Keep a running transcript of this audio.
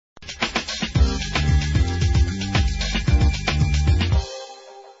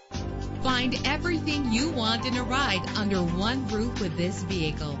Find everything you want in a ride under one roof with this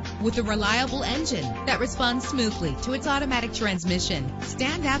vehicle. With a reliable engine that responds smoothly to its automatic transmission,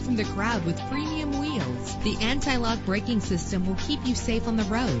 stand out from the crowd with premium wheels. The anti-lock braking system will keep you safe on the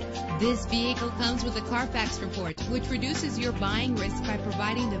road. This vehicle comes with a Carfax report, which reduces your buying risk by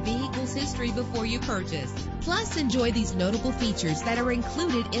providing the vehicle's history before you purchase. Plus, enjoy these notable features that are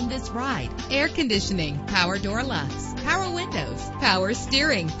included in this ride: air conditioning, power door locks, power windows, power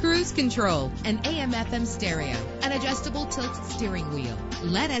steering, cruise control, an AM/FM stereo, an adjustable tilt steering wheel.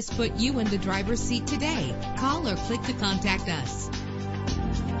 Let us put you in the driver's seat today. Call or click to contact us.